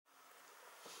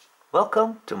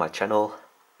Welcome to my channel,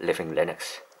 Living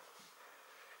Linux.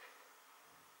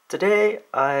 Today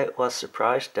I was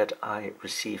surprised that I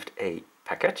received a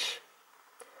package,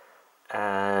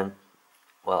 and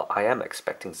well, I am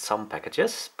expecting some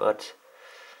packages, but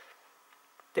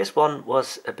this one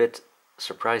was a bit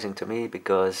surprising to me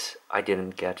because I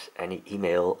didn't get any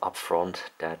email upfront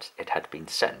that it had been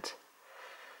sent.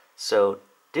 So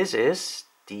this is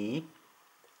the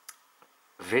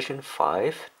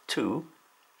VisionFive 2,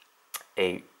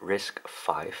 a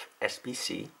RISC-V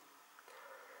SBC,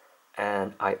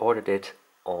 and I ordered it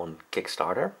on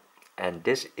Kickstarter, and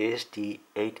this is the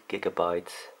 8 GB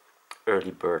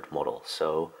early bird model.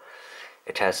 So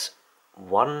it has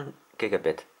 1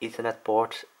 gigabit Ethernet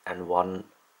port and one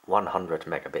 100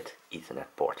 megabit Ethernet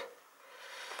port.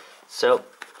 So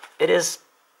it is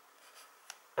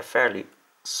a fairly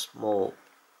small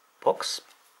box,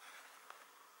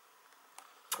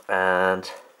 and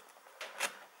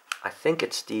I think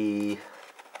it's the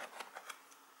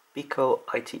Pico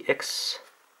ITX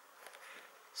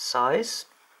size.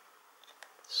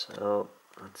 So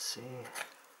let's see.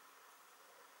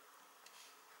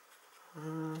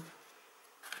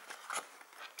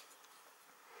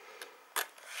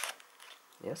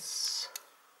 Yes.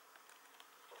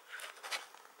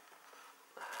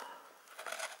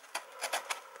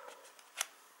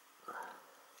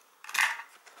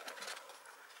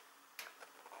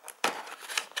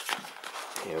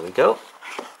 Here we go.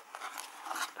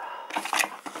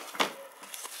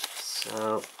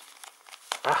 So,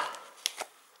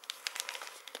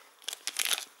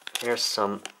 here's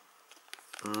some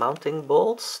mounting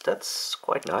bolts. That's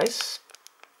quite nice.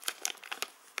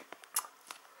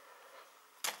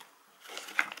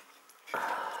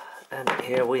 And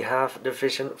here we have the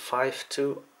VisionFive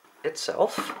 2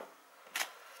 itself.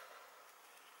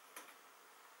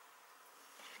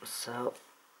 So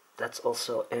that's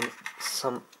also in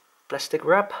some plastic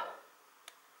wrap.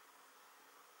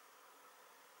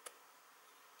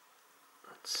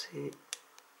 Let's see.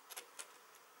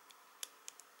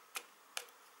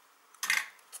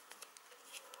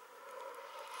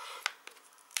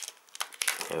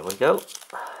 Here we go.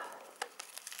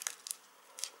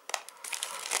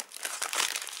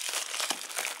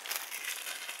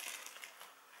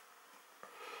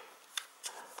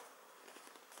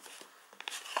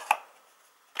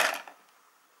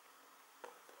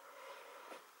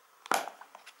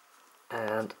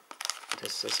 And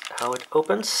this is how it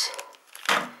opens.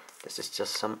 This is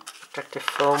just some protective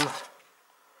foam,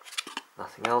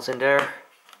 nothing else in there.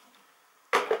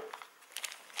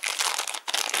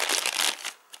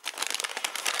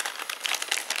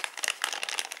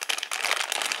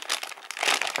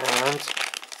 And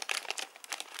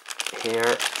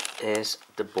here is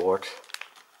the board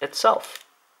itself.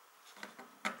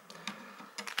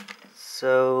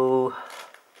 So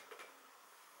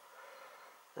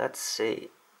let's see.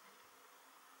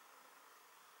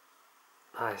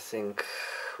 I think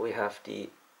we have the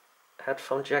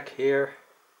headphone jack here.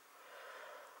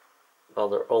 Well,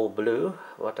 they're all blue,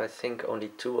 but I think only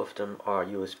 2 of them are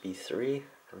USB 3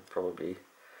 and probably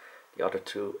the other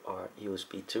 2 are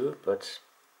USB 2, but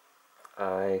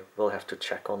I will have to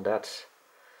check on that.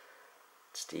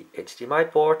 It's the HDMI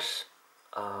port,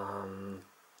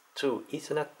 2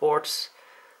 Ethernet ports.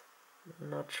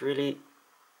 Not really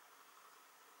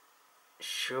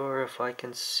sure if I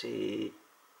can see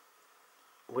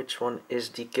which one is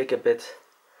the gigabit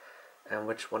and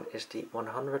which one is the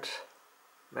 100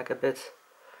 megabit.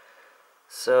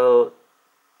 So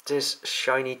this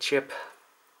shiny chip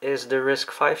is the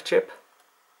RISC-V chip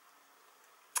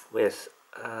with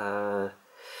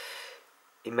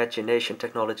Imagination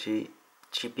Technology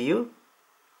GPU,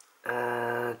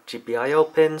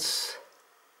 GPIO pins,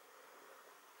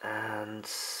 and I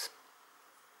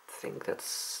think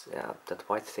that's, yeah, that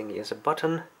white thingy is a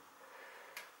button,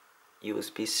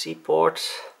 USB-C port,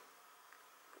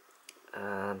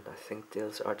 and I think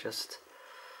those are just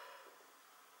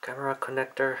camera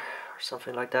connector or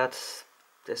something like that.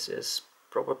 This is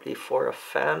probably for a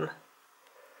fan.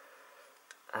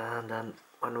 And then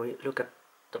when we look at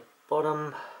the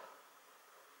bottom,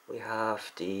 we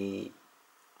have the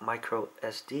micro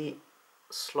SD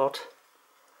slot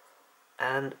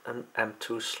and an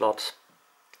M.2 slot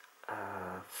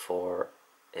for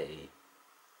a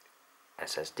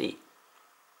SSD.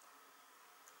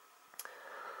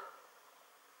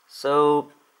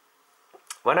 So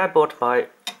when I bought my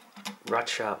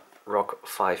Radxa Rock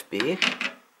 5B,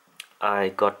 I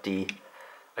got the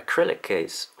acrylic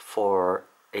case for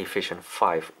a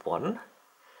VisionFive 1,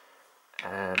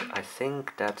 and I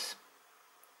think that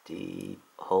the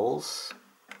holes,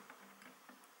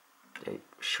 they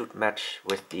should match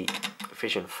with the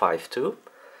VisionFive too.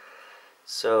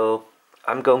 So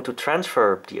I'm going to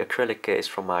transfer the acrylic case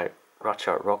from my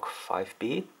Radxa Rock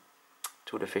 5B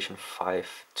to the VisionFive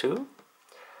 2.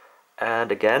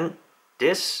 And again,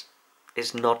 this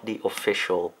is not the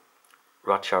official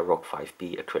Radxa Rock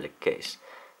 5B acrylic case,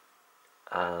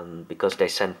 because they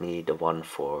sent me the one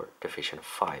for the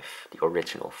VisionFive, the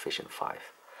original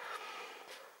VisionFive.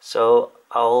 So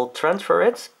I'll transfer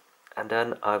it and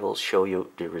then I will show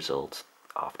you the result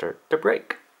after the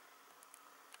break.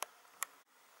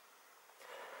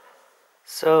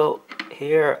 So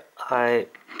here I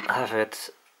have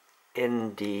it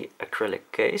in the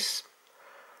acrylic case,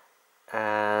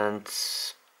 and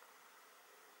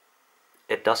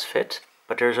it does fit,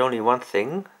 but there's only one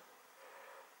thing,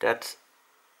 that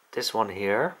this one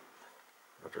here,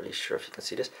 not really sure if you can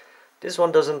see this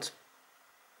one doesn't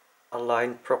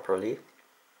align properly.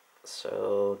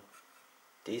 So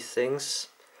these things,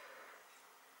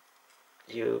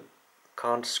 you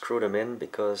can't screw them in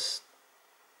because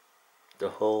the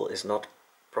hole is not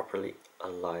properly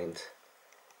aligned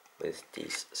with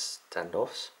these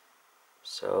standoffs.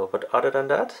 So, but other than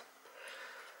that,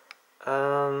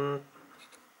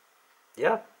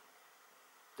 yeah,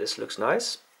 this looks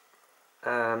nice.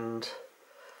 And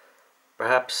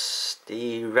perhaps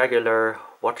the regular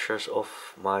watchers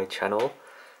of my channel,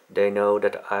 they know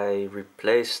that I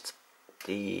replaced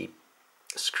the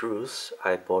screws.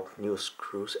 I bought new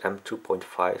screws,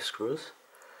 M.2 screws,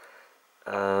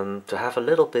 to have a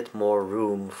little bit more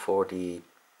room for the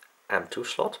M.2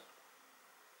 slot.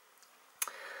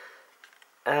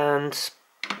 And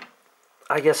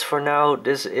I guess for now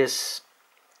this is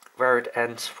where it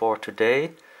ends for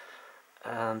today,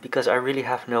 because I really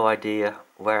have no idea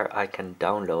where I can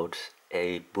download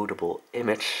a bootable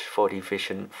image for the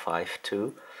VisionFive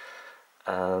 2.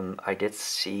 I did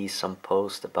see some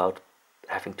post about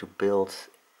having to build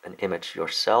an image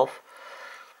yourself,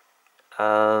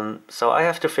 so I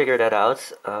have to figure that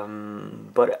out,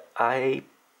 but I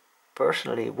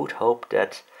personally would hope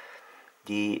that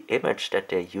the image that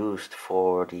they used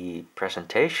for the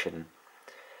presentation,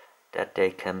 that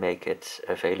they can make it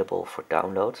available for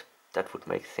download. That would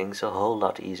make things a whole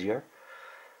lot easier.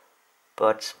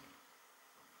 But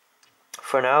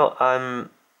for now I'm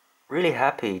really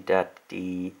happy that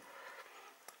the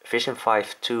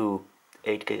VisionFive 2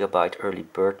 8GB early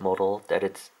bird model, that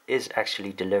it is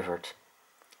actually delivered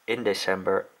in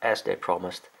December as they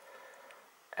promised,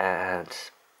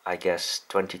 and I guess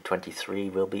 2023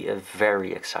 will be a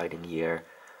very exciting year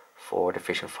for the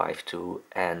VisionFive 2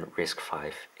 and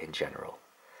RISC-V in general.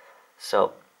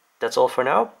 So that's all for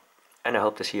now, and I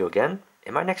hope to see you again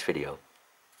in my next video.